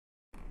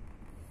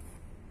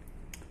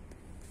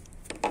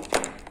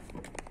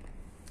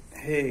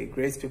Hey,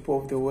 great people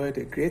of the world,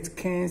 the great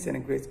kings and the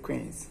great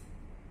queens.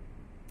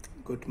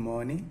 Good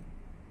morning,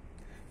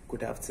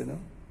 good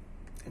afternoon,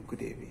 and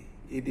good evening.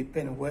 It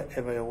depends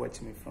wherever you're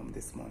watching me from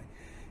this morning.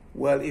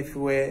 Well, if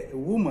you were a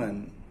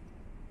woman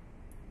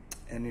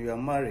and you are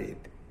married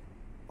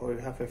or you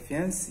have a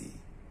fiancé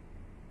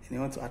and you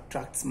want to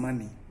attract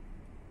money,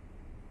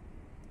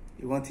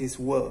 you want his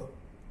wealth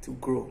to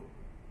grow,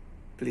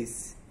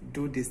 please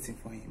do this thing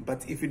for him.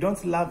 But if you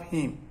don't love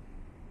him,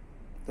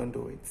 don't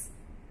do it.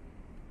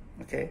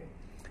 Okay?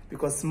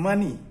 Because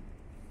money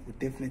will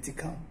definitely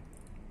come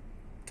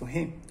to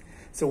him.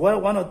 So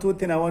one or two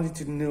things I want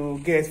you to know,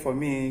 get for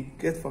me,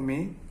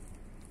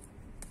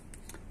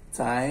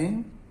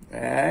 thyme,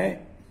 right?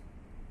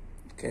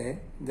 Okay,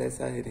 that's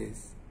how it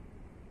is.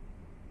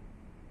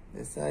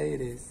 That's how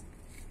it is.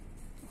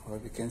 Or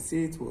if you can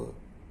see it well.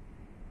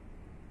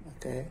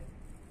 Okay?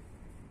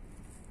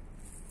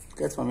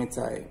 Get for me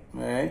thyme,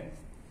 right?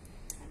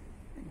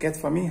 Get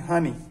for me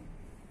honey.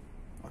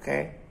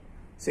 Okay?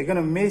 So you're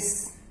gonna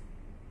mix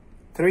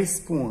 3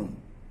 spoons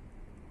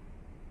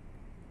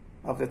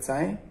of the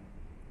thyme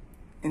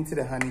into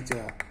the honey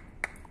jar.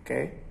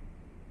 Okay?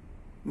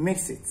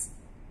 Mix it.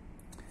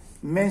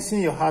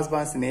 Mention your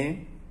husband's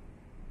name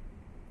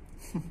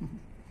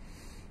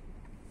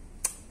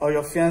or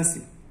your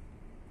fiance's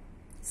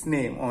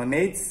name on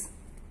it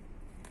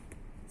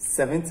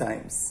 7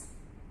 times.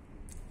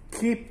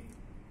 Keep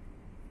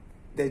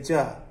the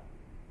jar,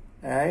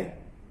 right,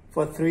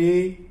 for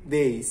 3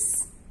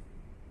 days.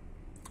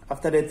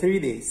 After the 3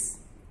 days,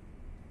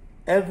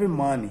 every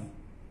morning,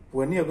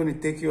 when you're going to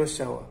take your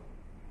shower,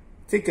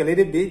 take a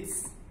little bit,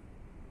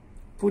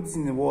 put it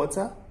in the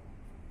water,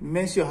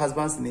 mention your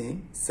husband's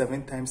name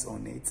 7 times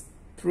on it,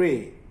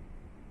 pray,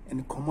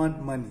 and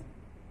command money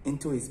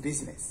into his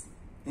business,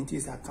 into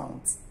his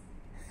account.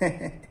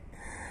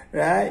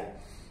 Right?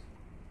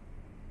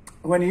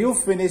 When you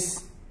finish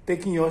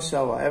taking your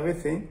shower,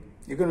 everything,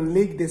 you're going to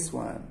lick this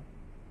one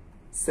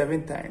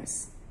 7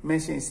 times,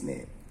 mention his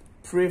name,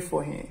 pray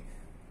for him,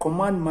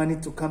 command money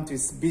to come to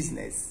his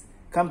business,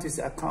 come to his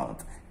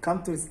account,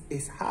 come to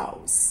his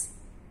house.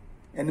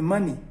 And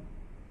money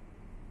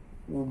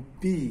will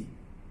be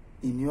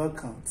in your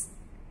account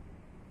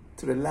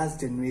to the last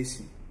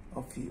generation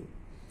of you.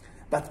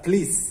 But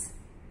please,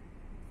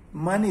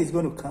 money is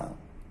going to come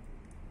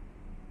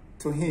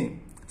to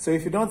him. So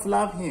if you don't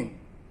love him,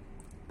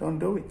 don't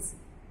do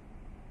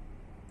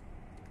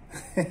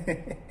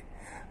it.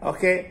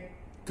 Okay?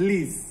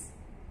 Please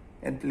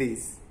and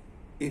please,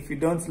 if you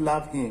don't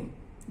love him,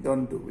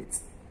 don't do it.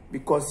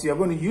 Because you're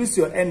going to use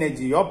your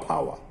energy, your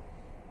power,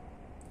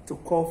 to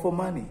call for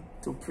money,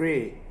 to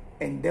pray.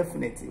 And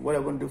definitely, what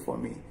you're going to do for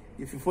me,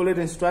 if you follow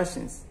the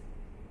instructions,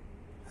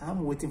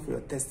 I'm waiting for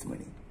your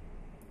testimony.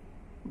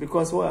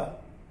 Because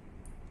what?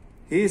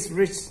 He is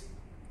rich.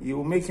 You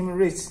will make him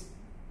rich.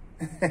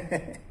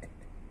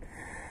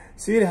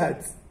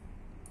 Sweetheart,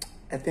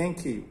 I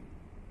thank you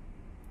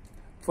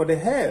for the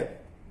help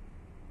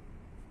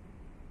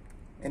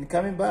and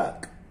coming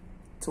back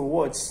to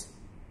watch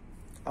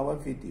our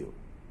video.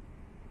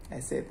 I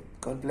said,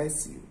 God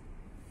bless you.